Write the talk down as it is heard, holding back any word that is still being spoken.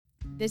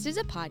This is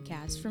a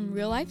podcast from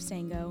Real Life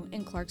Sango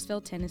in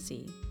Clarksville,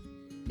 Tennessee.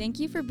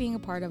 Thank you for being a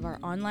part of our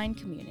online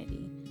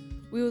community.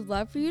 We would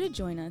love for you to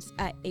join us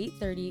at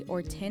 8:30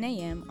 or 10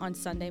 a.m. on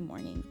Sunday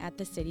morning at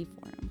the City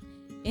Forum.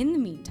 In the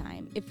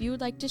meantime, if you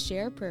would like to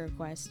share a prayer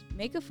request,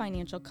 make a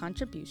financial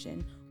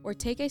contribution, or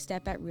take a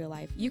step at Real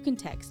Life, you can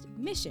text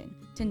MISSION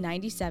to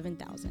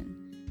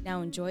 97,000.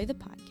 Now enjoy the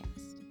podcast.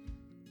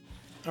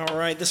 All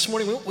right, this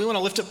morning we want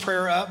to lift a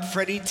prayer up.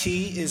 Freddie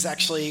T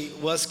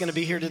was going to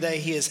be here today.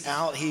 He is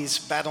out. He's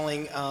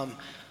battling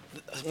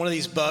one of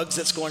these bugs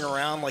that's going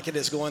around, like it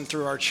is going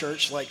through our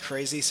church like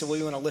crazy. So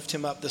we want to lift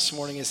him up this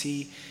morning as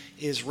he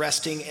is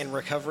resting and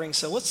recovering.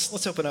 So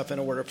let's open up in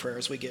a word of prayer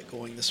as we get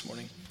going this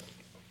morning.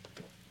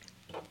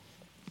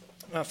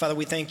 Father,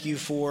 we thank you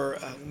for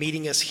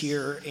meeting us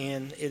here,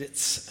 and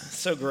it's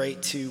so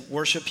great to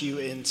worship you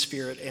in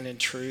spirit and in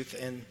truth,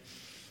 and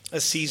a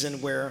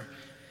season where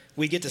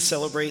we get to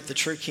celebrate the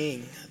true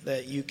King,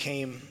 that you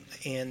came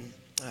and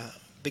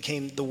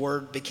the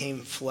Word became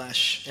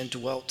flesh and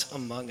dwelt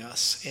among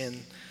us.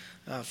 And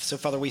so,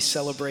 Father, we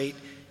celebrate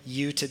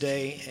you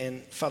today.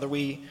 And, Father,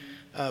 we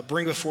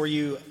bring before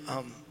you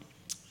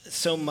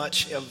so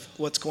much of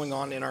what's going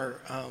on in our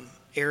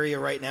area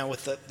right now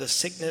with the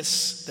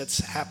sickness that's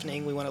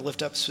happening. We want to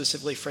lift up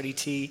specifically Freddie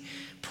T.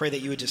 Pray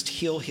that you would just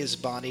heal his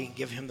body,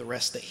 give him the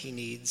rest that he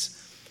needs.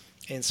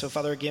 And so,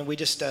 Father, again, we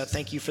just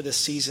thank you for this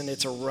season.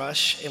 It's a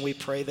rush, and we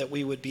pray that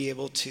we would be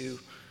able to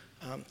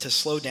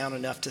slow down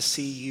enough to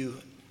see you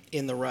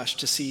in the rush,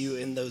 to see you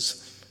in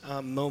those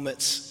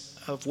moments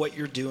of what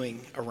you're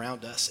doing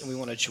around us, and we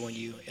want to join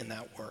you in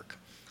that work.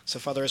 So,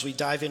 Father, as we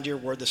dive into your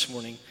word this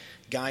morning,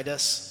 guide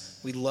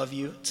us. We love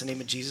you. It's in the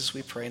name of Jesus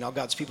we pray. And all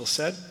God's people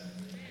said,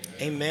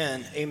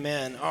 amen.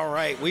 Amen. All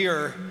right, we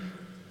are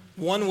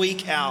 1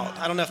 week out.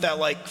 I don't know if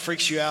that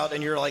freaks you out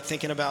and you're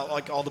thinking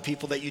about all the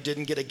people that you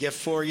didn't get a gift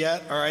for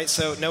yet. All right,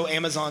 so no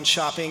Amazon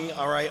shopping,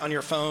 all right, on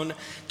your phone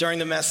during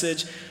the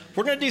message.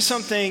 We're going to do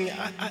something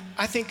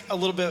I think a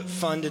little bit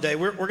fun today.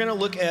 We're going to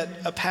look at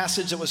a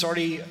passage that was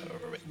already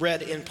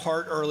read in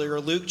part earlier,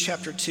 Luke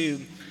chapter 2,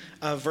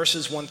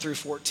 verses 1 through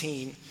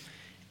 14.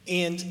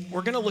 And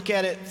we're going to look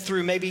at it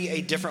through maybe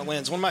a different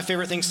lens. One of my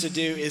favorite things to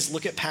do is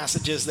look at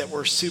passages that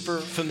we're super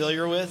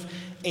familiar with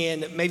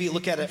and maybe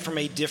look at it from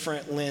a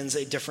different lens,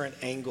 a different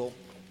angle.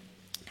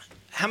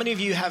 How many of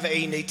you have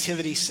a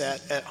nativity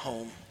set at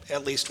home?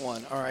 At least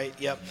one, all right,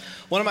 yep.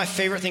 One of my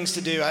favorite things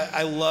to do,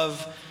 I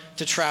love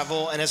to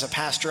travel, and as a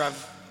pastor,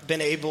 I've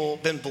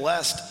been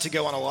blessed to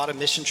go on a lot of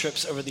mission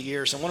trips over the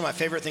years. And one of my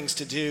favorite things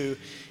to do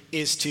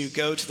is to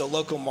go to the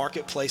local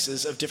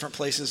marketplaces of different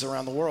places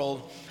around the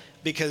world,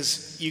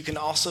 because you can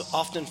also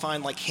often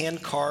find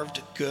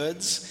hand-carved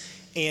goods.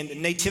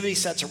 And nativity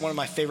sets are one of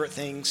my favorite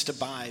things to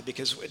buy,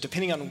 because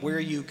depending on where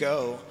you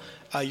go,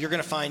 you're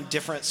going to find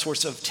different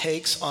sorts of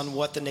takes on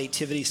what the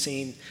nativity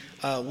scene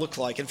looked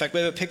like. In fact,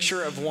 we have a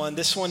picture of one.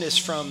 This one is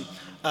from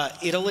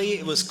Italy.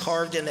 It was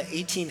carved in the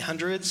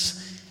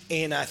 1800s.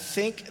 And I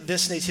think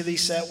this nativity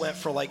set went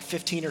for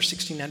 $1,500 or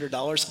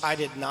 $1,600. I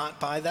did not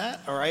buy that,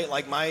 all right?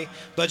 My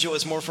budget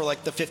was more for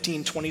the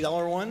 $15,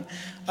 $20 one.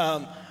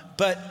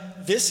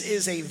 But this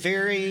is a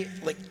very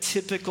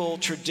typical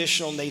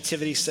traditional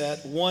nativity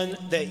set, one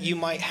that you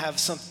might have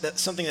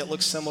something that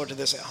looks similar to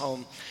this at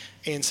home.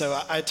 And so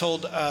I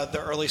told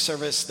the early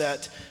service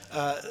that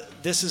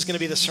this is going to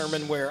be the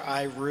sermon where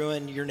I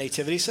ruin your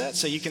nativity set.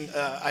 So you can,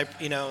 I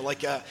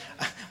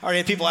already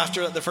had people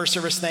after the first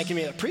service thanking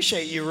me. I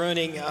appreciate you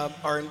ruining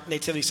our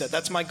nativity set.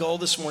 That's my goal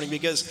this morning,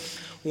 because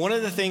one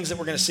of the things that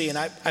we're going to see, and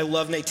I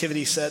love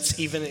nativity sets,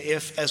 even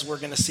if, as we're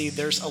going to see,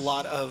 there's a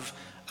lot of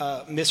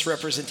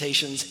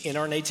misrepresentations in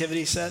our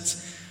nativity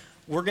sets.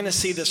 We're going to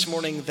see this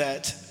morning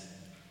that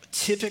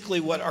typically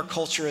what our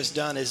culture has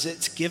done is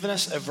it's given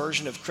us a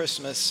version of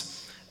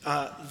Christmas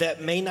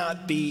that may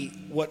not be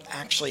what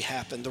actually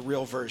happened, the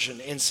real version.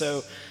 And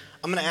so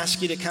I'm going to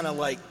ask you to kind of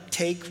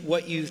take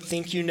what you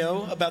think you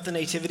know about the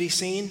nativity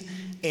scene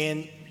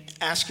and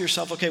ask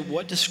yourself, okay,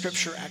 what does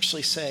Scripture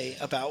actually say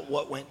about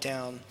what went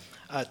down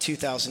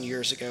 2,000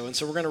 years ago? And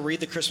so we're going to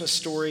read the Christmas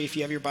story. If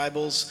you have your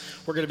Bibles,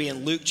 we're going to be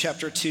in Luke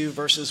chapter 2,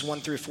 verses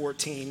 1 through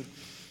 14.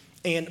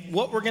 And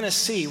what we're going to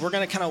see, we're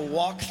going to kind of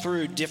walk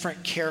through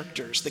different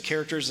characters, the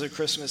characters of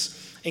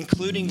Christmas,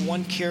 including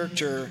one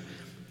character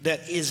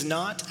that is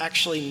not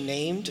actually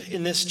named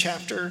in this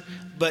chapter,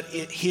 but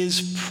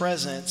his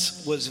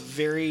presence was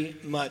very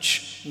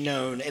much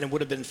known, and it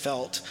would have been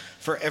felt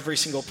for every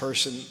single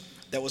person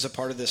that was a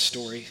part of this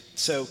story.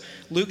 So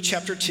Luke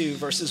chapter 2,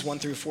 verses 1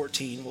 through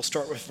 14. We'll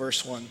start with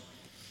verse 1.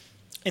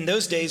 In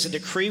those days, a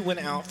decree went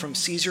out from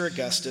Caesar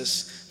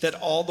Augustus that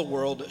all the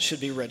world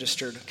should be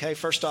registered. Okay,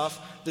 first off,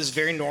 this is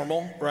very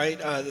normal, right?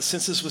 The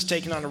census was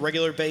taken on a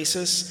regular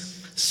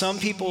basis. Some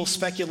people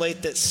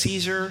speculate that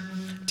Caesar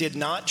did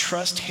not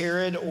trust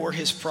Herod or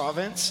his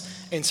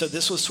province, and so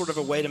this was sort of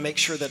a way to make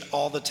sure that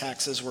all the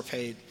taxes were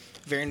paid.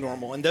 Very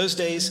normal. In those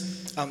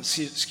days,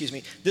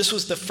 this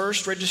was the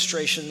first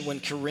registration when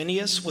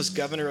Quirinius was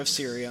governor of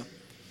Syria,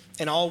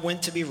 and all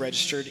went to be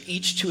registered,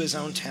 each to his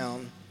own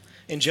town.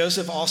 And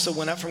Joseph also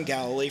went up from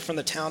Galilee, from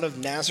the town of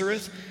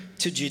Nazareth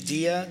to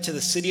Judea, to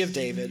the city of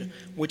David,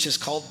 which is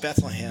called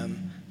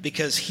Bethlehem,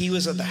 because he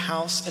was of the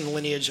house and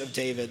lineage of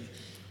David,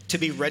 to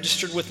be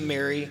registered with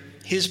Mary,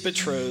 his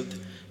betrothed,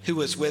 who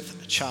was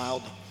with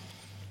child.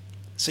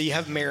 So you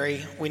have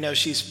Mary. We know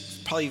she's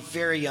probably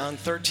very young,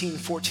 13,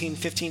 14,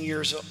 15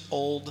 years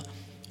old,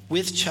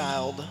 with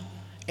child,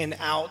 and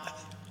out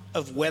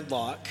of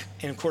wedlock.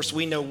 And of course,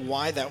 we know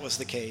why that was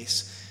the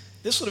case.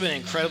 This would have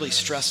been incredibly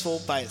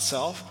stressful by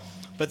itself.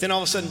 But then all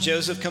of a sudden,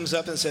 Joseph comes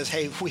up and says,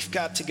 hey, we've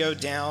got to go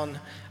down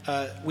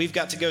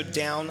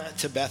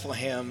to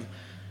Bethlehem.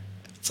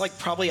 It's like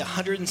probably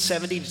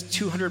 170 to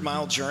 200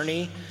 mile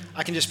journey.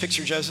 I can just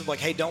picture Joseph like,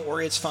 hey, don't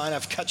worry, it's fine.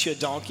 I've cut you a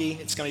donkey.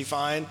 It's going to be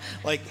fine.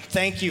 Like,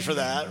 thank you for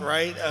that,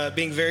 right?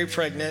 Being very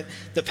pregnant.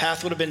 The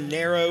path would have been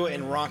narrow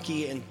and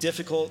rocky and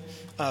difficult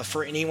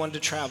for anyone to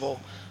travel.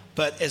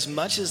 But as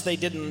much as they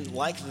didn't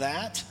like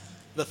that,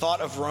 the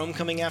thought of Rome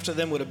coming after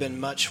them would have been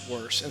much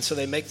worse. And so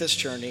they make this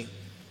journey.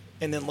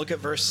 And then look at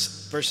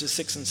verses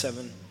 6 and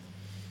 7.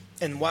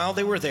 And while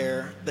they were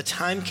there, the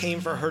time came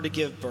for her to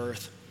give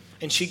birth.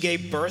 And she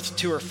gave birth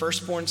to her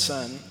firstborn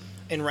son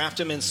and wrapped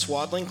him in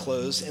swaddling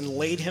clothes and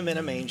laid him in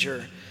a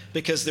manger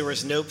because there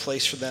was no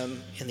place for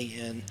them in the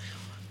inn.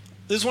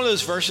 This is one of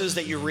those verses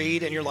that you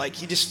read and you're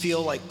like, you just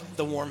feel like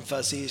the warm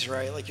fuzzies,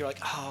 right? Like you're like,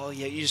 oh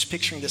yeah, you're just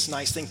picturing this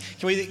nice thing.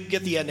 Can we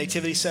get the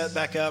nativity set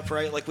back up,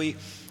 right? Like we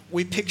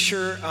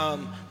picture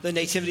the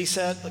nativity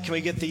set. Can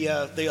we get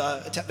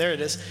there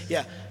it is.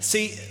 Yeah.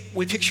 See,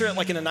 we picture it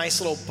like in a nice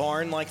little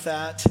barn like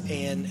that.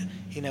 And,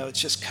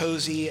 it's just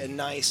cozy and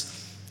nice.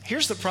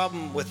 Here's the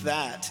problem with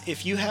that.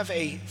 If you have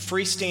a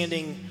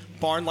freestanding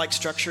barn-like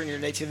structure in your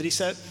nativity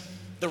set,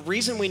 the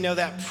reason we know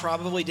that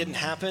probably didn't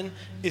happen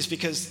is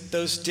because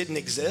those didn't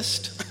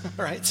exist,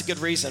 right? It's a good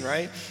reason,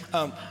 right?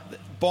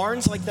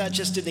 Barns like that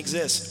just didn't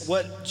exist.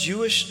 What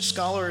Jewish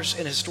scholars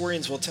and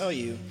historians will tell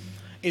you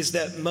is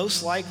that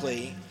most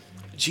likely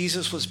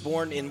Jesus was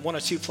born in one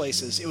of two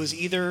places. It was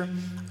either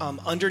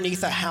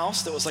underneath a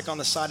house that was like on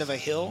the side of a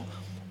hill,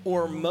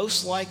 or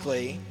most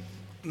likely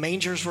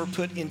mangers were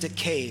put into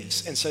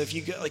caves. And so if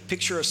you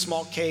picture a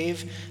small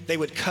cave, they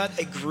would cut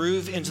a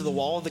groove into the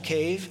wall of the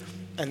cave,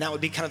 and that would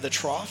be kind of the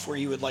trough where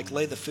you would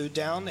lay the food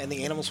down, and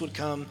the animals would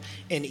come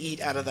and eat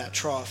out of that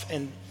trough.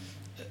 And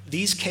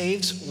these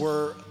caves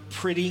were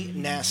pretty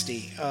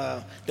nasty.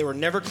 They were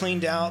never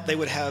cleaned out. They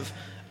would have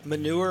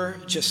manure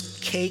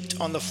just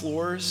caked on the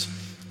floors.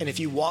 And if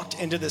you walked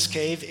into this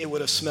cave, it would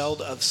have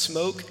smelled of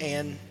smoke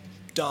and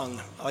dung.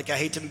 I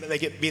hate to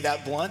make it be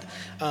that blunt.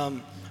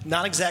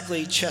 Not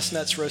exactly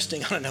chestnuts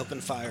roasting on an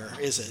open fire,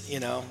 is it? You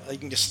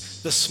can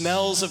just, the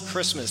smells of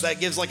Christmas. That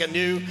gives a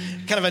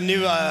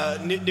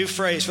new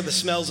phrase for the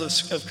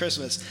smells of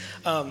Christmas.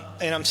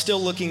 And I'm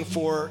still looking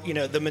for,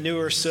 the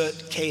manure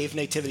soot cave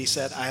nativity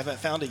set. I haven't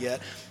found it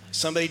yet.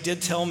 Somebody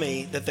did tell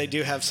me that they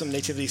do have some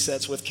nativity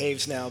sets with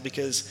caves now,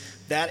 because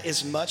that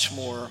is much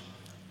more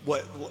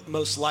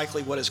most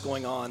likely what is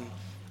going on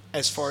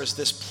as far as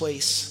this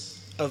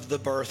place of the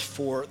birth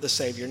for the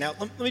Savior. Now,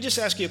 let me just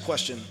ask you a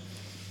question.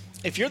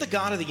 If you're the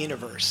God of the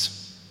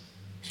universe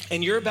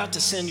and you're about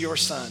to send your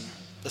son,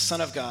 the Son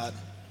of God,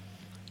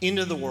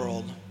 into the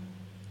world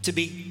to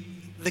be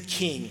the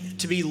King,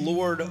 to be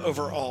Lord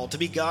over all, to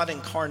be God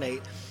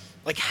incarnate,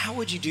 how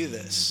would you do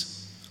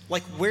this?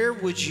 Where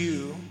would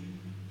you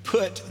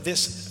put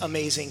this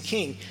amazing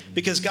King?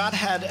 Because God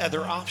had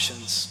other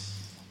options.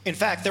 In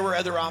fact, there were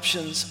other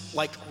options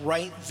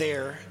right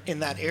there in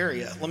that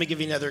area. Let me give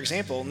you another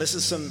example, and this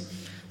is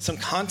some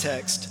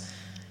context.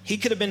 He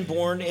could have been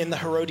born in the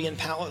Herodian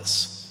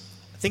palace.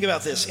 Think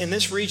about this. In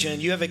this region,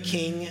 you have a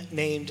king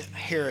named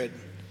Herod.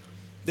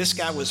 This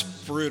guy was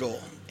brutal.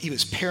 He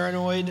was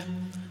paranoid.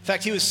 In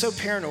fact, he was so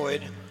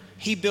paranoid,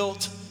 he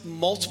built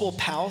multiple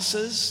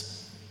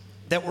palaces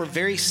that were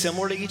very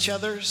similar to each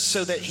other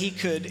so that he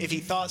could, if he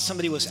thought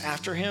somebody was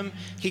after him,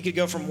 he could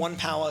go from one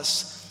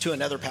palace to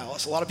another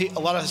palace. A lot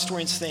of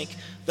historians think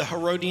the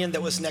Herodian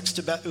that was next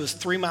to it was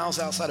 3 miles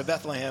outside of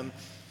Bethlehem.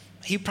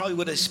 He probably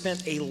would have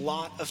spent a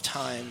lot of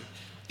time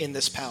in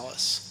this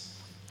palace.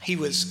 He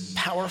was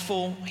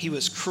powerful, he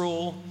was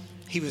cruel,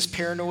 he was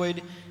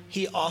paranoid.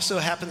 He also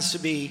happens to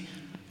be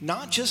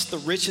not just the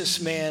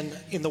richest man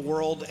in the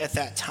world at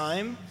that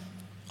time.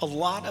 A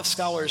lot of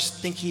scholars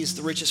think he's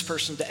the richest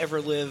person to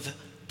ever live,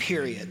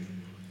 period.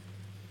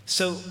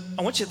 So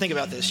I want you to think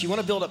about this. You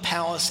want to build a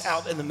palace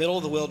out in the middle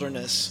of the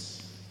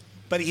wilderness,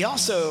 but he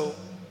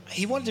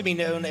wanted to be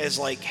known as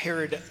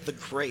Herod the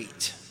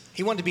Great.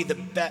 He wanted to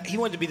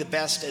be the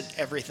best at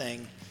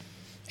everything.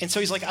 And so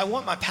he's like, I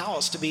want my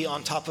palace to be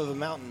on top of a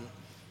mountain.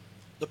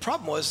 The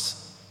problem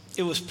was,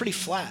 it was pretty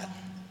flat,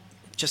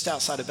 just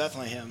outside of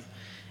Bethlehem.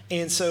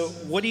 And so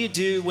what do you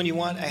do when you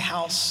want a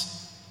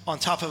house on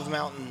top of a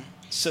mountain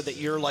so that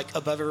you're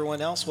above everyone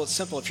else? Well, it's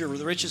simple. If you're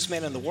the richest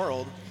man in the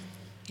world,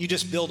 you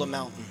just build a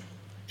mountain.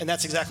 And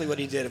that's exactly what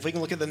he did. If we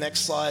can look at the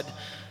next slide.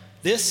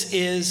 This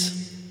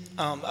is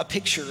a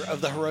picture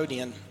of the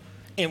Herodian.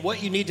 And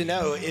what you need to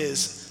know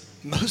is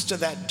most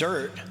of that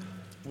dirt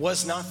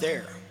was not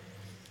there.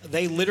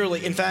 They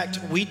literally, in fact,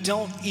 we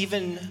don't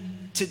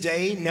even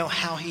today know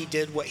how he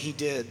did what he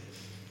did.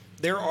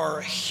 There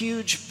are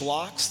huge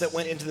blocks that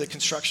went into the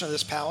construction of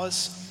this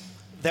palace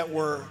that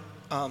were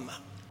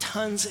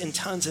tons and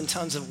tons and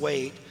tons of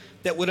weight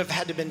that would have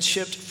had to been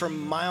shipped from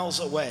miles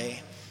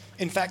away.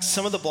 In fact,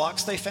 some of the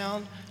blocks they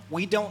found,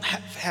 we don't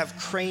have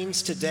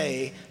cranes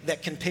today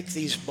that can pick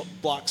these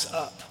blocks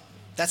up.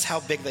 That's how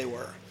big they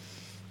were.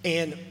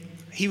 And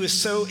he was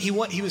so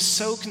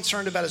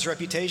concerned about his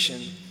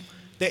reputation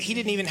that he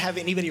didn't even have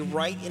anybody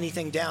write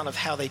anything down of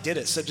how they did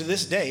it. So to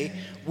this day,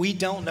 we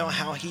don't know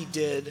how he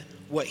did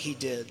what he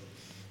did.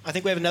 I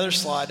think we have another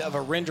slide of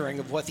a rendering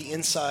of what the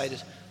inside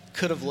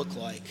could have looked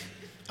like.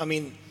 I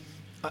mean,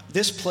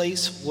 this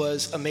place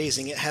was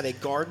amazing. It had a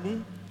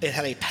garden, it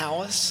had a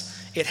palace,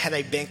 it had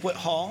a banquet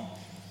hall.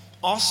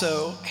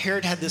 Also,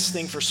 Herod had this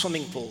thing for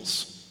swimming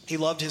pools. He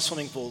loved his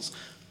swimming pools.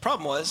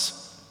 Problem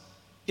was,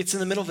 it's in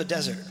the middle of a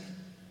desert.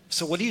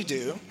 So what do you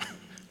do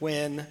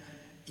when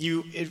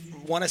you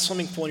want a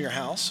swimming pool in your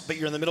house, but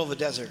you're in the middle of a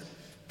desert?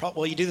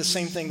 Well, you do the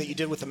same thing that you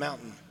did with the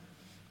mountain.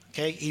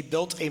 Okay, he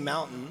built a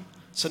mountain,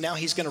 so now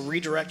he's going to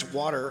redirect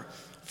water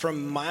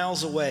from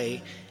miles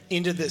away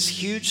into this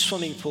huge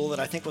swimming pool that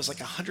I think was like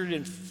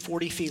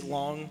 140 feet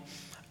long,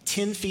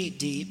 10 feet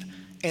deep,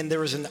 and there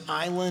was an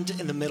island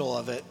in the middle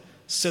of it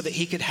so that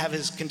he could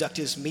conduct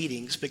his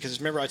meetings, because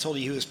remember I told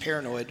you he was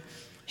paranoid.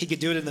 He could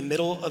do it in the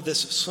middle of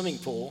this swimming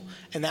pool,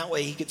 and that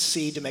way he could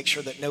see to make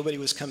sure that nobody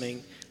was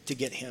coming to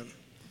get him.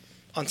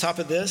 On top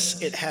of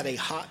this, it had a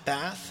hot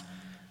bath.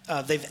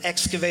 They've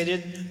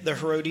excavated the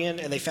Herodian,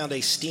 and they found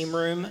a steam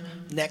room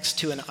next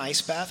to an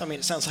ice bath. I mean,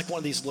 it sounds like one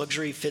of these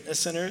luxury fitness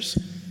centers.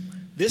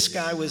 This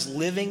guy was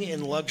living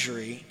in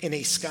luxury in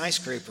a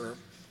skyscraper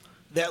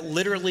that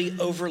literally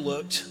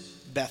overlooked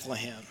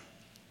Bethlehem.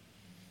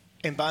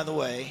 And by the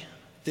way,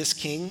 this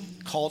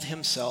king called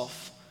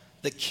himself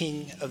the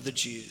King of the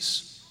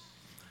Jews.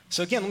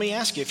 So again, let me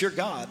ask you, if you're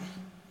God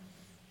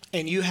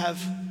and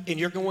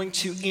you're going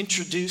to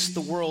introduce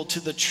the world to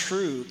the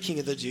true King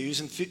of the Jews,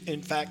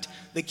 in fact,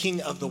 the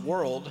King of the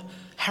world,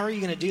 how are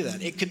you going to do that?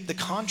 The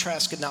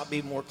contrast could not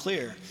be more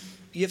clear.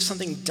 You have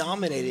something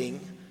dominating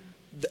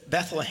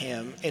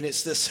Bethlehem, and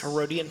it's this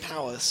Herodian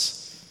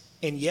palace,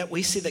 and yet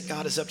we see that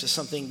God is up to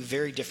something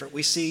very different.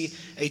 We see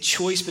a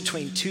choice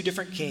between two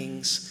different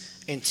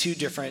kings and two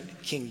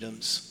different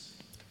kingdoms.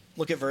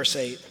 Look at verse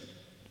 8.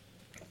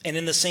 And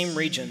in the same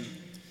region,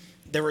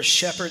 there were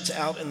shepherds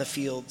out in the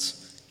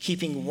fields,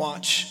 keeping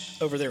watch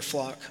over their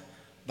flock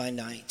by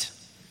night.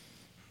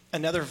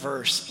 Another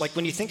verse, like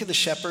when you think of the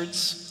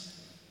shepherds,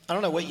 I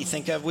don't know what you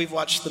think of. We've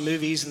watched the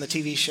movies and the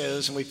TV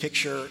shows, and we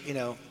picture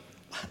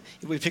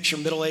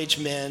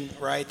middle-aged men,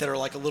 right, that are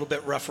like a little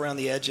bit rough around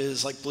the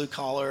edges, like blue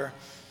collar.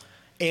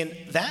 And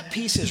that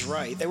piece is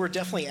right. They were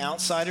definitely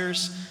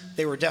outsiders.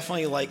 They were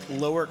definitely like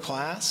lower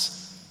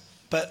class.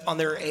 But on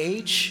their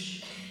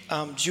age,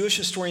 Jewish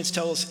historians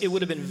tell us it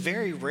would have been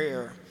very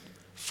rare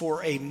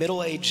for a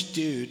middle-aged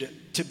dude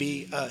to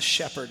be a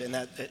shepherd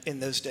in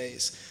those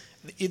days.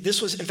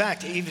 This was, in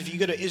fact, even if you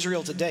go to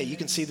Israel today, you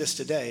can see this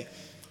today.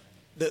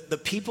 The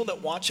people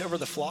that watch over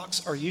the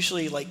flocks are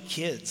usually like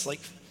kids, like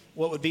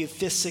what would be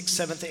 5th,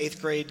 6th, 7th,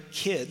 8th grade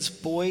kids,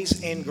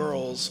 boys and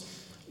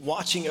girls,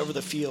 watching over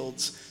the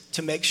fields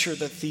to make sure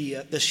that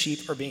the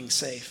sheep are being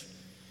safe.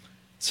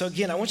 So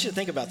again, I want you to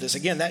think about this.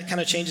 Again, that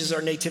kind of changes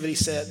our nativity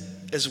set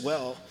as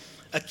well.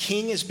 A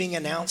king is being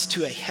announced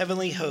to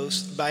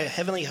by a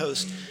heavenly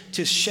host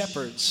to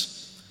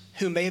shepherds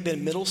who may have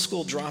been middle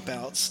school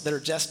dropouts that are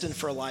destined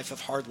for a life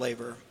of hard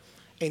labor.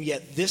 And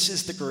yet this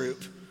is the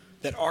group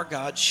that our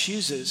God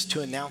chooses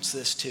to announce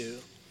this to.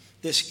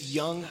 This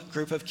young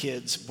group of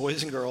kids,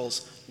 boys and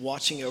girls,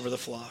 watching over the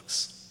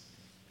flocks.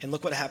 And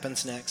look what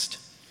happens next.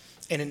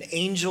 And an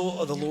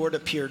angel of the Lord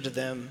appeared to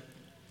them,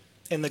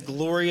 and the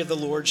glory of the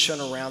Lord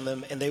shone around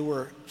them, and they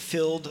were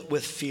filled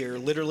with fear.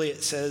 Literally,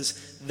 it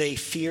says they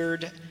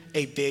feared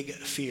a big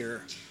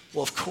fear.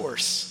 Well, of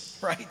course,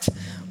 right?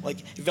 Like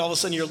if all of a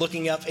sudden you're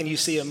looking up and you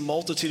see a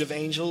multitude of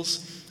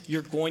angels,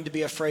 you're going to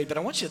be afraid. But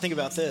I want you to think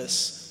about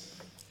this.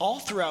 All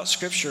throughout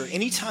Scripture,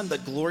 anytime the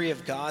glory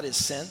of God is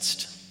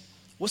sensed,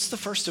 what's the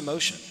first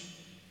emotion,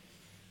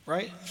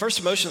 right? First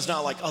emotion is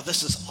not like, oh,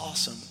 this is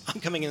awesome.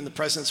 I'm coming in the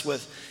presence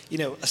with,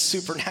 a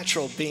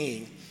supernatural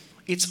being.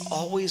 It's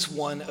always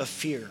one of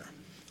fear,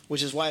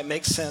 which is why it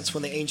makes sense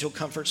when the angel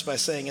comforts by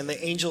saying, and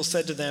the angel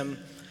said to them,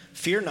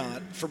 fear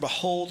not, for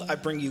behold, I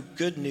bring you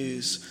good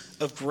news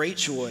of great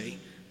joy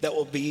that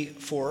will be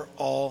for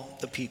all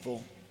the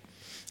people.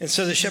 And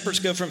so the shepherds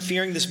go from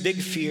fearing this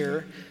big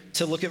fear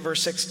to look at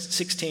verse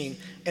 16.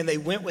 And they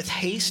went with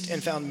haste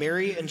and found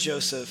Mary and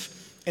Joseph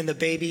and the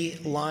baby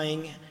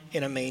lying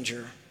in a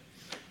manger.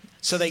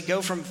 So they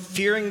go from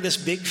fearing this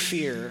big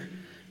fear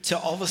to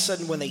all of a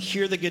sudden when they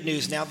hear the good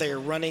news, now they are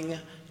running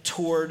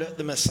toward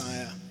the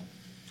Messiah.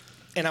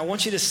 And I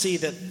want you to see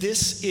that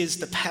this is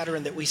the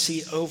pattern that we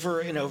see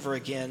over and over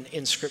again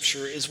in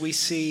Scripture, is we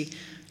see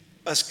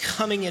us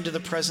coming into the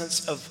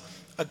presence of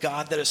a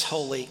God that is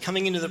holy,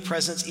 coming into the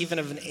presence even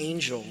of an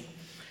angel.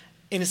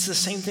 And it's the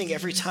same thing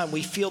every time.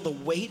 We feel the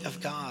weight of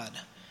God.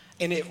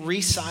 and it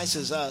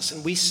resizes us,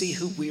 and we see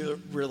who we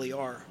really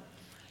are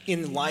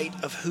in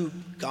light of who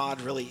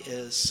God really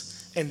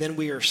is. And then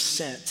we are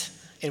sent,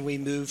 and we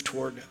move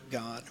toward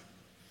God.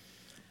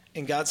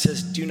 And God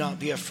says, do not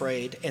be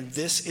afraid. And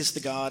this is the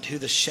God who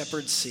the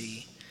shepherds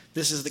see.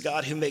 This is the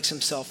God who makes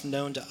himself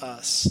known to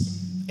us.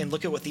 And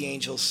look at what the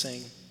angels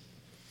sing.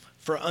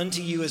 For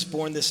unto you is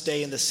born this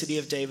day in the city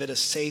of David a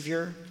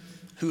Savior,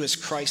 who is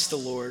Christ the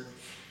Lord.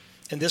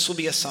 And this will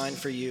be a sign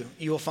for you.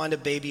 You will find a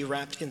baby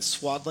wrapped in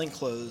swaddling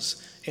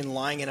clothes and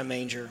lying in a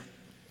manger.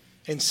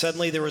 And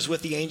suddenly there was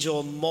with the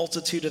angel a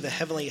multitude of the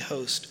heavenly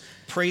host,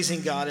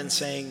 praising God and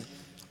saying,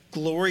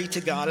 glory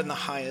to God in the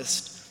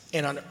highest,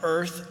 and on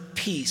earth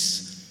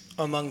peace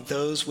among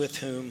those with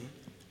whom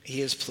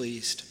he is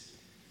pleased.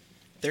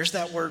 There's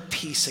that word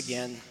peace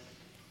again.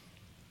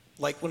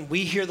 Like when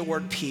we hear the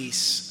word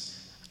peace,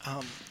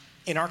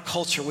 in our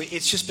culture,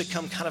 it's just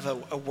become kind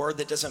of a word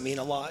that doesn't mean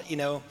a lot. You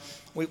know,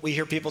 we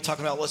hear people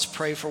talking about let's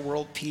pray for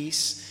world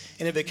peace,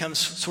 and it becomes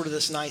sort of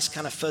this nice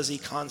kind of fuzzy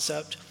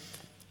concept.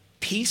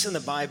 Peace in the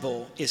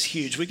Bible is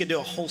huge. We could do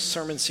a whole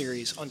sermon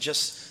series on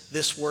just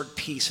this word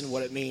peace and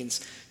what it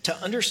means. To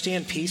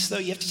understand peace, though,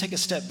 you have to take a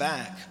step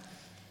back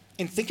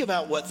and think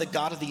about what the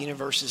God of the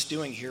universe is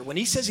doing here. When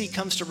he says he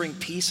comes to bring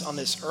peace on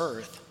this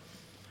earth,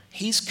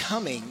 he's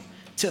coming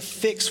to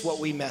fix what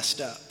we messed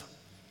up.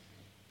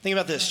 Think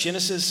about this.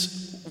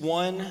 Genesis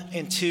 1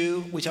 and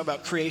 2, we talk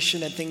about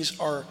creation and things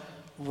are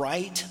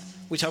right.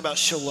 We talk about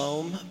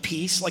shalom,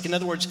 peace. Like, in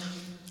other words,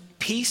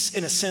 peace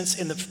in a sense,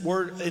 in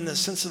the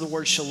sense of the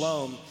word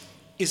shalom,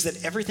 is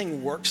that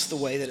everything works the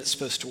way that it's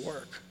supposed to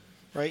work,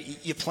 right?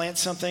 You plant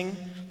something,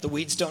 the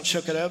weeds don't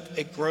choke it up,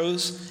 it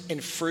grows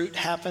and fruit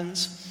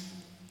happens.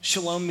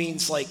 Shalom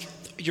means like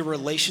your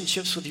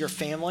relationships with your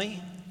family,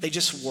 they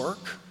just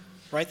work,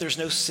 right? There's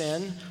no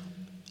sin.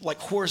 Like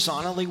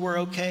horizontally, we're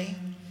okay.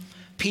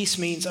 Peace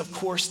means, of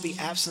course, the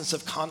absence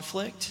of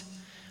conflict,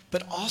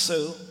 but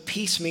also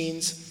peace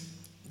means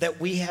that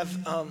we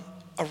have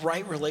a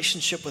right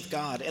relationship with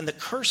God. And the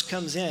curse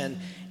comes in,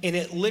 and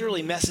it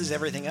literally messes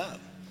everything up.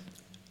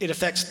 It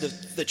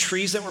affects the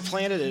trees that were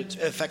planted,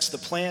 it affects the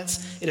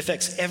plants, it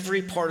affects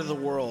every part of the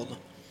world.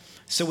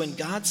 So when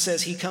God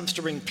says he comes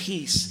to bring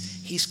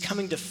peace, he's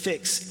coming to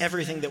fix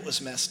everything that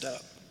was messed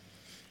up.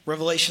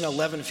 Revelation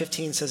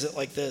 11:15 says it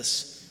like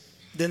this.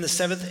 Then the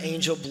seventh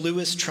angel blew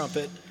his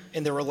trumpet,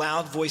 and there were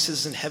loud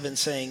voices in heaven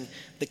saying,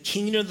 the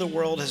kingdom of the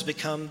world has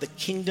become the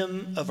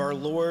kingdom of our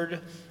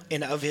Lord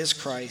and of his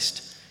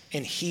Christ,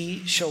 and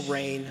he shall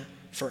reign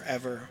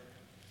forever.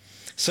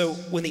 So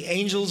when the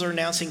angels are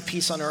announcing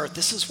peace on earth,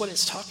 this is what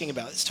it's talking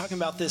about. It's talking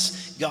about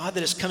this God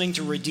that is coming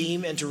to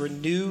redeem and to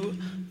renew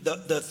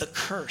the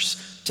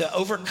curse, to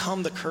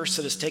overcome the curse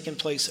that has taken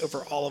place over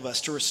all of us,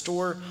 to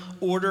restore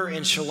order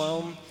and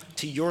shalom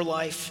to your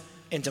life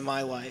and to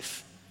my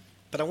life.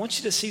 But I want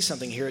you to see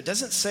something here. It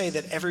doesn't say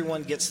that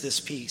everyone gets this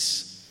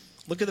peace.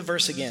 Look at the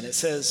verse again. It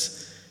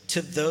says,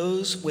 to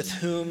those with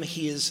whom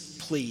he is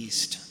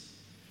pleased.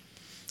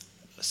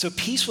 So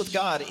peace with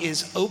God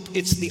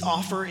the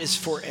offer is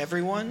for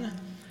everyone,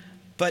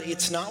 but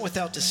it's not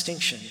without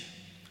distinction.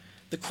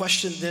 The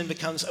question then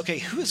becomes, okay,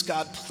 who is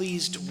God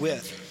pleased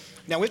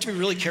with? Now we have to be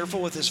really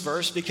careful with this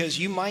verse because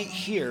you might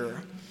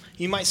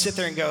sit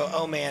there and go,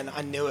 oh man,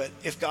 I knew it.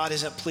 If God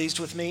isn't pleased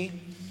with me,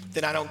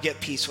 then I don't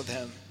get peace with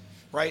him.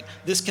 Right?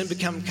 This can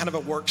become kind of a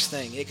works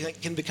thing.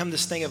 It can become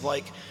this thing of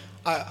like,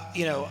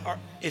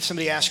 if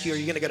somebody asks you, are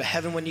you going to go to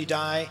heaven when you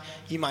die?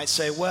 You might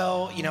say,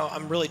 well,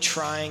 I'm really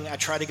trying. I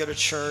try to go to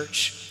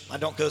church. I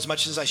don't go as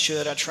much as I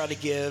should. I try to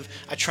give.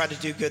 I try to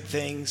do good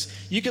things.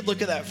 You could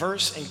look at that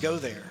verse and go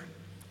there.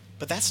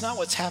 But that's not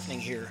what's happening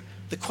here.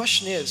 The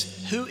question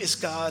is, who is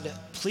God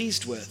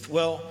pleased with?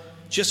 Well,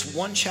 just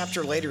one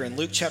chapter later in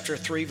Luke chapter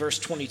 3, verse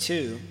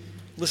 22,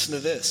 listen to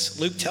this.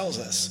 Luke tells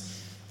us,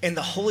 and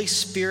the Holy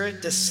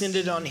Spirit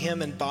descended on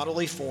him in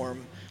bodily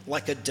form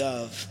like a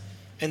dove.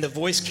 And the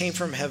voice came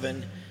from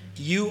heaven,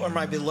 you are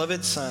my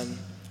beloved Son.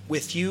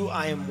 With you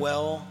I am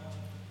well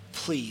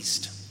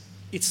pleased.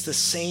 It's the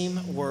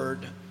same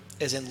word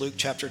as in Luke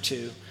chapter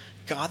 2.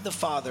 God the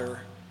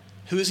Father,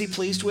 who is he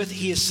pleased with?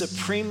 He is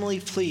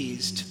supremely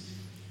pleased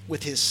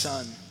with his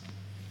Son.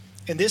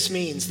 And this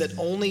means that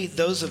only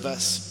those of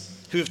us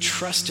who have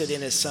trusted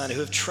in his Son, who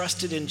have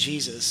trusted in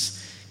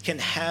Jesus, can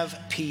have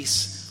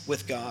peace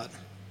with God.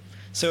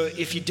 So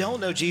if you don't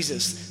know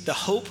Jesus, the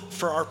hope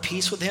for our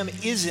peace with him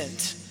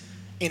isn't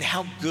in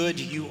how good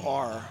you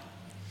are.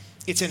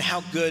 It's in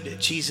how good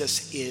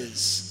Jesus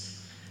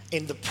is.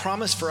 And the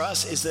promise for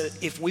us is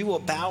that if we will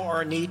bow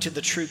our knee to the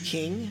true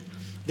King,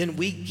 then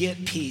we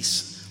get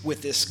peace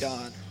with this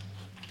God.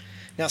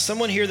 Now,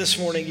 someone here this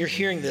morning, you're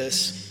hearing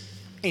this,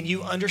 and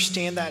you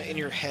understand that in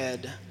your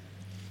head,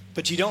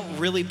 but you don't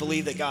really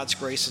believe that God's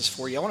grace is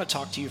for you. I want to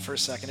talk to you for a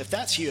second. If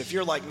that's you, if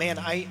you're like, man,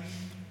 I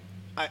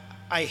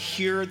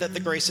hear that the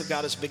grace of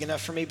God is big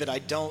enough for me, but I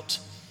don't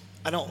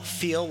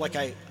feel like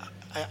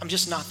I'm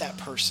just not that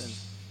person.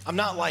 I'm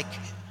not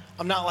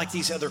like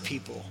these other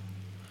people,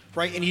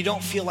 right? And you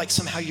don't feel like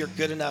somehow you're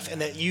good enough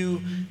and that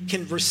you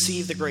can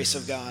receive the grace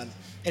of God.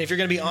 And if you're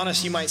going to be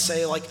honest, you might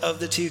say, like, of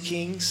the two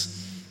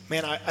kings,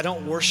 man, I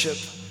don't worship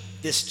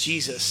this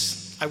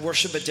Jesus. I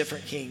worship a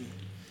different king.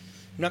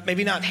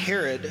 Maybe not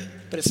Herod,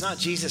 but it's not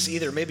Jesus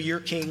either. Maybe your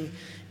king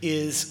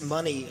is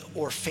money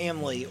or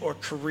family or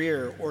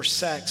career or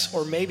sex,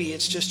 or maybe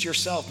it's just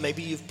yourself.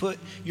 Maybe you've put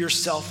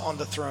yourself on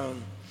the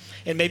throne,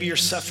 and maybe you're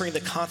suffering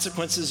the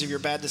consequences of your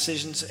bad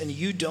decisions, and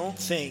you don't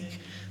think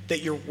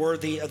that you're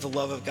worthy of the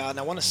love of God. And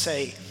I want to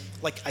say,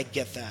 like, I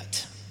get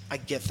that. I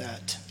get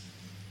that.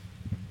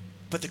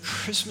 But the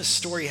Christmas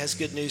story has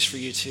good news for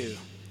you too.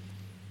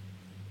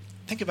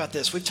 Think about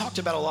this. We've talked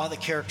about a lot of the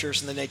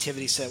characters in the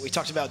nativity set. We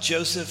talked about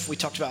Joseph. We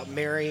talked about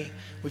Mary.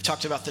 We've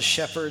talked about the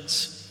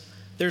shepherds.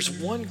 There's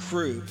one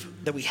group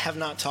that we have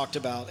not talked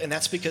about, and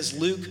that's because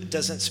Luke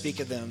doesn't speak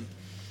of them.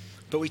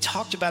 But we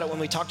talked about it when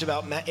we talked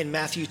about in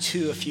Matthew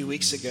 2 a few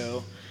weeks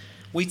ago.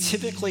 We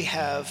typically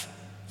have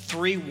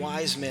 3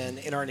 wise men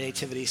in our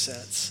nativity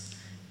sets.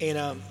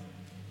 And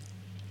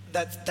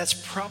that's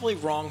probably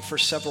wrong for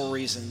several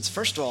reasons.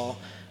 First of all,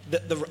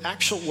 the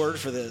actual word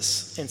for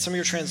this, and some of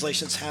your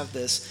translations have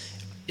this,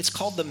 it's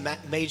called the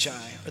Magi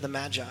or the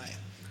Magi.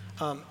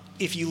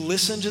 If you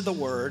listen to the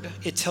word,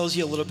 it tells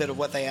you a little bit of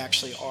what they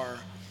actually are.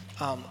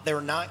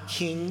 They're not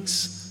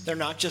kings. They're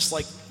not just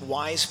like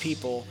wise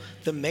people.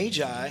 The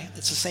Magi,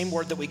 it's the same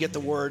word that we get the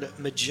word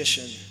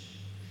magician,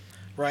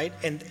 right?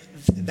 And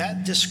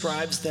that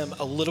describes them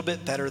a little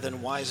bit better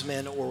than wise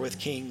men or with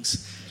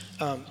kings.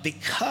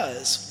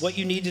 Because what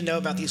you need to know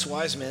about these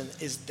wise men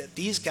is that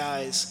these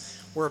guys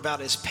were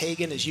about as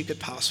pagan as you could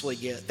possibly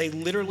get. They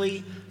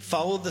literally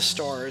followed the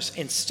stars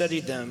and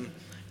studied them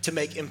to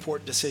make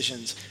important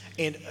decisions.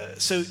 And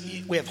so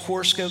we have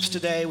horoscopes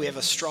today, we have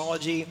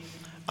astrology.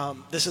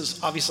 This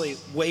is obviously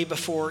way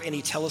before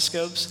any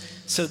telescopes.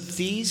 So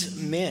these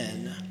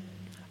men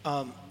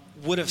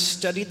would have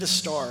studied the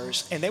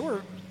stars, and they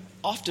were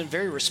often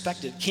very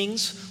respected.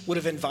 Kings would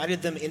have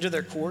invited them into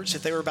their courts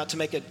if they were about to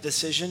make a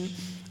decision,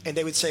 and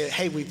they would say,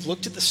 hey, we've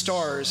looked at the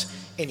stars,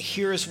 and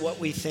here is what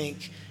we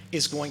think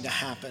is going to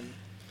happen.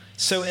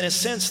 So in a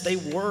sense, they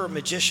were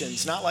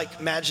magicians, not like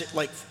magic,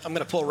 like I'm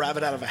going to pull a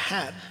rabbit out of a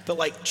hat, but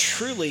like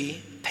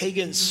truly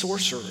pagan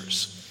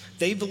sorcerers.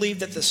 They believed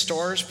that the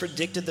stars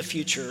predicted the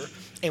future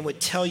and would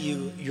tell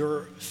you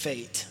your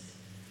fate.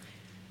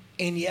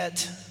 And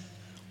yet,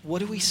 what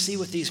do we see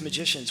with these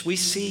magicians? We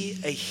see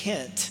a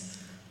hint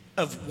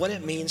of what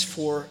it means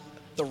for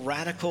the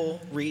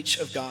radical reach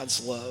of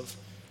God's love.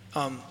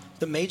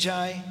 The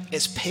Magi,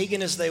 as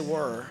pagan as they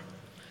were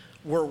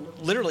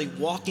literally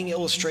walking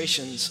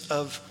illustrations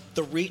of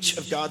the reach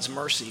of God's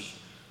mercy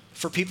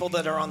for people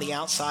that are on the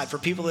outside, for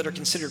people that are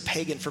considered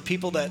pagan, for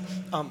people that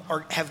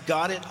have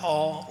got it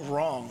all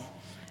wrong.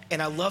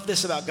 And I love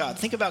this about God.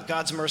 Think about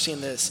God's mercy in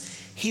this.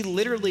 He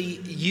literally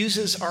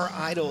uses our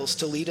idols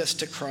to lead us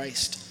to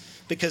Christ,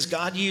 because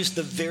God used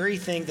the very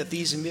thing that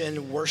these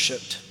men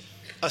worshiped,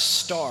 a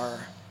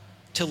star,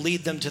 to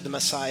lead them to the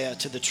Messiah,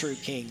 to the true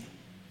King.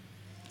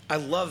 I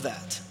love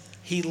that.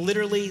 He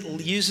literally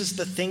uses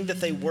the thing that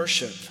they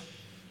worship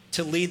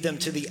to lead them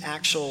to the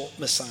actual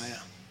Messiah.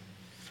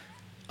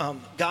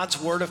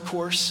 God's word, of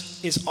course,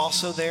 is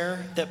also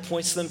there that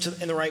points them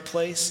in the right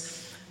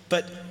place.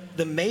 But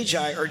the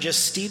Magi are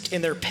just steeped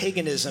in their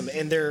paganism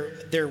and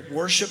their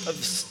worship of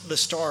the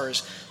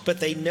stars, but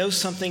they know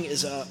something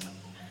is up.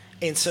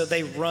 And so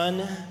they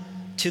run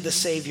to the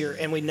Savior,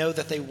 and we know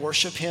that they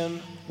worship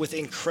him with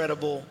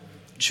incredible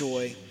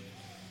joy.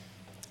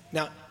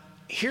 Now,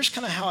 here's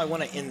kind of how I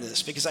want to end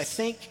this, because I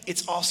think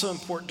it's also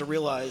important to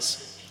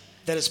realize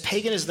that as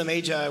pagan as the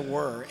Magi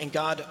were, and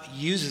God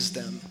uses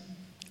them,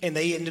 and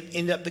they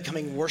end up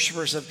becoming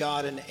worshipers of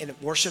God and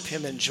worship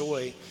him in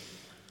joy,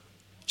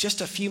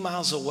 just a few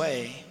miles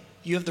away,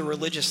 you have the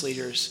religious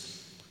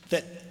leaders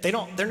that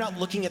they're not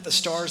looking at the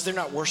stars, they're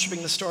not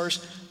worshiping the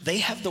stars. They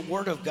have the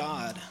word of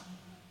God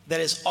that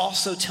is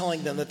also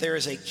telling them that there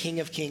is a King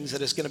of Kings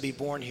that is going to be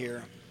born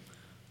here.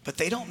 But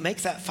they don't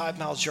make that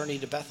 5-mile journey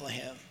to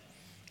Bethlehem.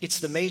 It's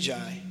the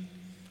Magi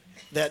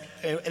that,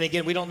 and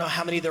again, we don't know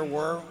how many there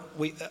were.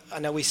 I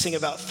know we sing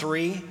about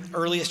 3.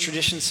 Earliest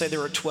traditions say there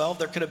were 12.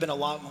 There could have been a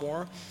lot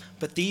more.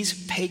 But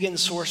these pagan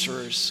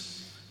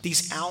sorcerers,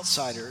 these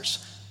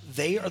outsiders,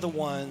 they are the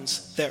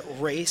ones that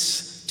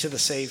race to the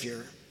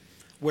Savior.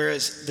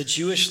 Whereas the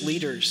Jewish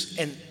leaders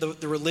and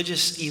the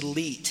religious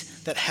elite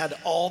that had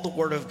all the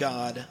word of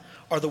God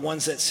are the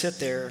ones that sit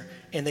there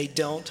and they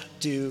don't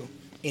do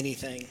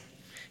anything.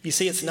 You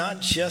see, it's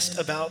not just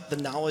about the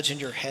knowledge in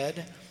your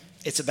head.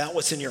 It's about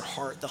what's in your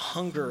heart, the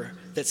hunger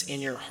that's in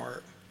your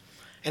heart.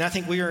 And I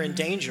think we are in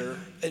danger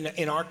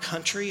in our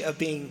country of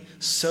being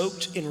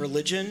soaked in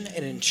religion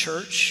and in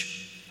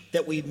church,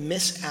 that we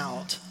miss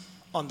out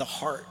on the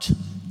heart,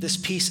 this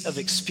piece of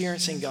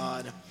experiencing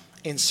God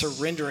and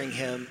surrendering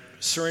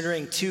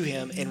to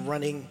him and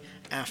running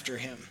after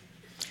him.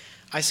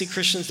 I see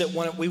Christians that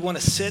we want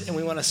to sit and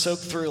we want to soak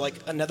through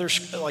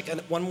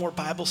one more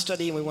Bible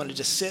study, and we want to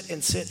just sit,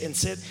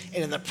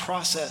 and in the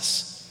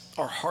process,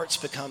 our hearts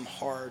become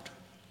hard.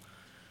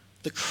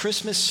 The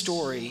Christmas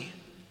story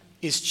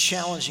is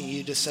challenging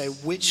you to say,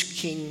 which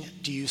king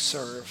do you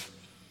serve?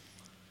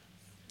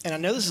 And I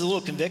know this is a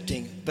little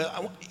convicting, but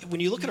when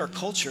you look at our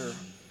culture,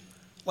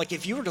 like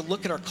if you were to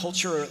look at our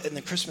culture in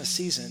the Christmas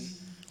season,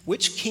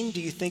 which king do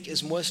you think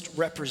is most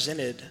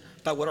represented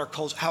by what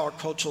how our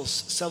culture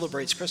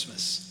celebrates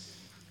Christmas?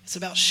 It's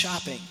about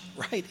shopping,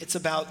 right? It's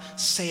about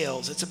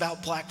sales. It's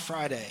about Black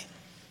Friday.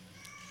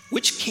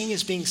 Which king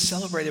is being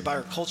celebrated by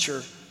our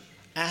culture?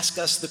 Ask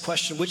us the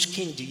question, which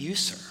king do you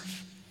serve?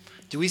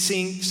 Do we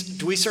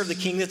serve the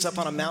king that's up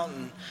on a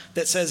mountain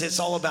that says it's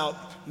all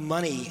about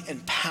money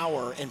and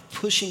power and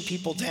pushing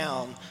people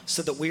down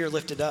so that we are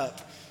lifted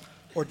up?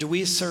 Or do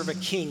we serve a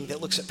king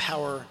that looks at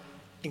power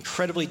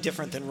incredibly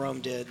different than Rome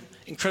did,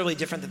 incredibly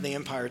different than the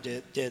empire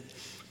did?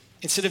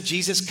 Instead of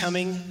Jesus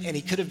coming, and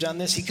he could have done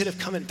this, he could have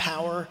come in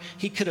power,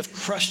 he could have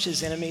crushed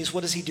his enemies.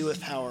 What does he do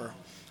with power?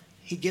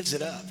 He gives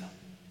it up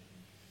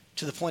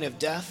to the point of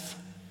death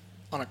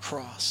on a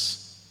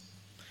cross.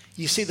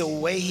 You see, the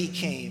way he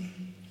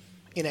came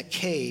in a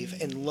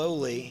cave and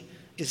lowly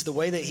is the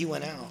way that he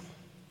went out.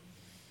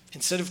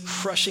 Instead of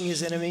crushing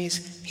his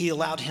enemies, he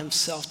allowed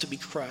himself to be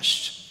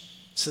crushed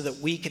so that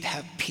we could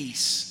have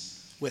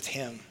peace with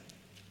him.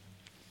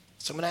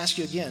 So I'm going to ask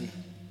you again,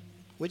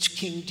 which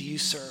king do you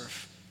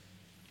serve?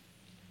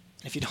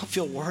 And if you don't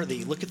feel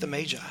worthy, look at the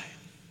Magi.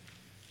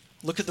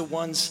 Look at the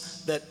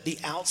ones that, the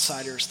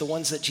outsiders, the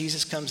ones that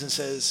Jesus comes and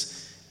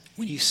says,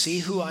 when you see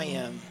who I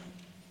am,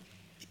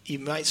 you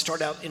might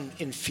start out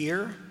in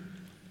fear,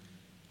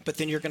 but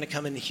then you're going to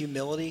come in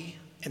humility,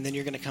 and then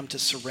you're going to come to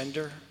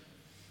surrender,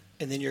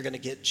 and then you're going to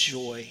get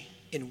joy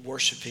in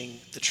worshiping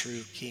the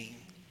true King.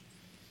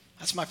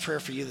 That's my prayer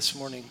for you this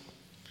morning,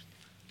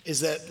 is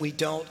that we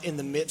don't, in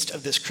the midst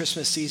of this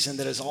Christmas season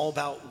that is all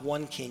about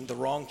one king, the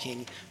wrong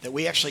king, that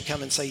we actually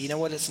come and say, you know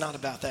what, it's not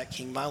about that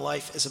king. My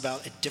life is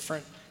about a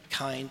different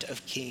kind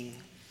of king,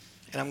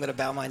 and I'm going to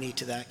bow my knee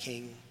to that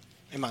king,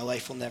 and my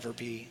life will never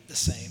be the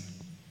same.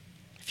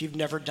 If you've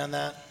never done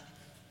that,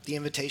 the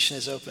invitation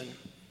is open.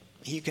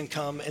 You can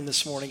come in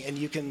this morning, and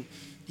you can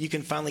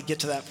finally get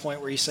to that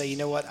point where you say, you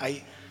know what,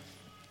 I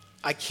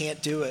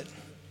can't do it.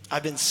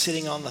 I've been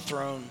sitting on the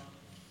throne.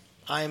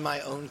 I am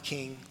my own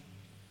king.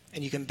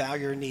 And you can bow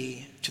your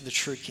knee to the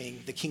true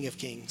King, the King of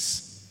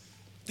Kings,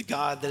 the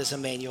God that is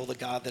Emmanuel, the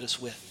God that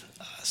is with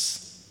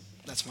us.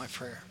 That's my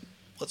prayer.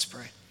 Let's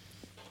pray.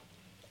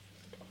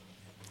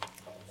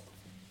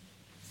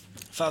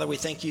 Father, we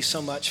thank you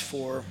so much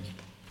for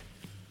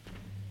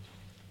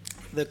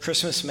the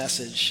Christmas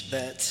message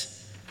that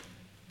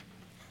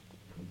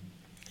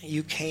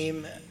you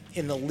came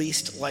in the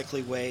least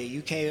likely way.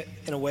 You came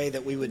in a way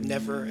that we would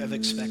never have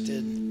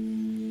expected.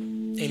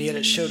 And yet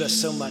it showed us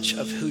so much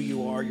of who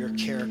you are, your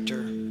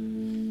character.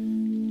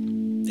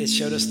 It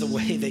showed us the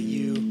way that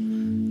you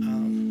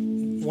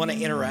want to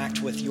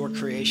interact with your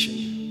creation.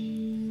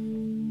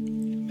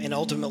 And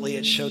ultimately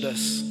it showed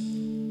us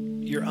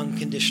your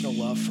unconditional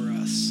love for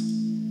us.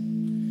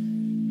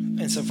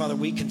 And so, Father,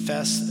 we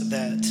confess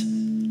that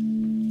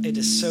it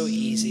is so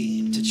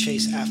easy to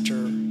chase after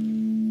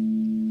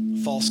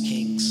false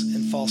kings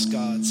and false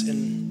gods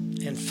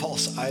and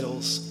false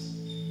idols.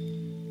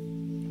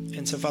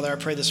 And so, Father, I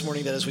pray this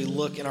morning that as we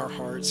look in our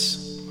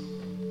hearts,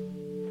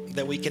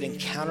 that we could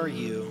encounter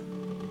you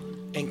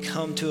and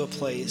come to a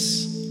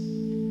place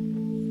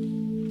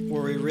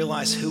where we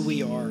realize who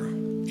we are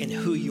and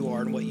who you are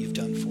and what you've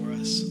done for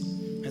us.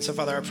 And so,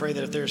 Father, I pray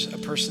that if there's a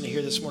person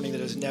here this morning that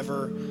has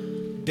never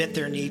bent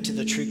their knee to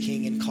the true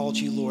King and called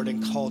you Lord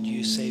and called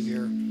you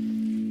Savior,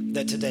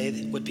 that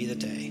today would be the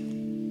day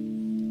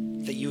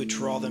that you would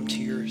draw them to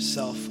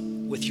yourself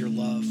with your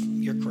love,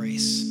 your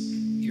grace,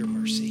 your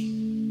mercy.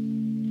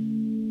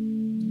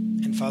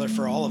 And Father,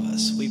 for all of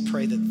us, we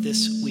pray that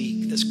this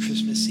week, this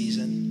Christmas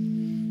season,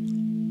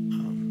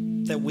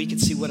 that we could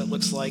see what it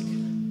looks like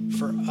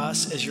for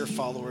us as your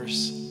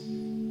followers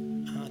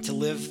to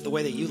live the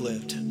way that you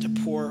lived, to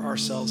pour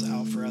ourselves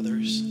out for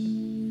others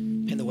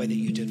in the way that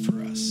you did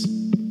for us.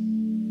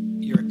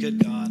 You're a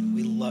good God.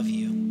 We love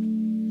you.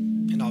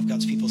 And all of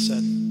God's people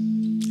said,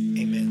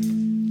 amen.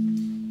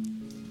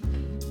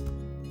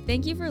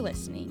 Thank you for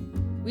listening.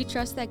 We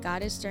trust that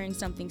God is stirring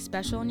something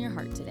special in your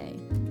heart today.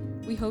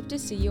 We hope to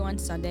see you on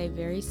Sunday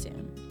very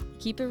soon.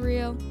 Keep it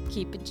real,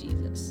 keep it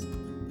Jesus.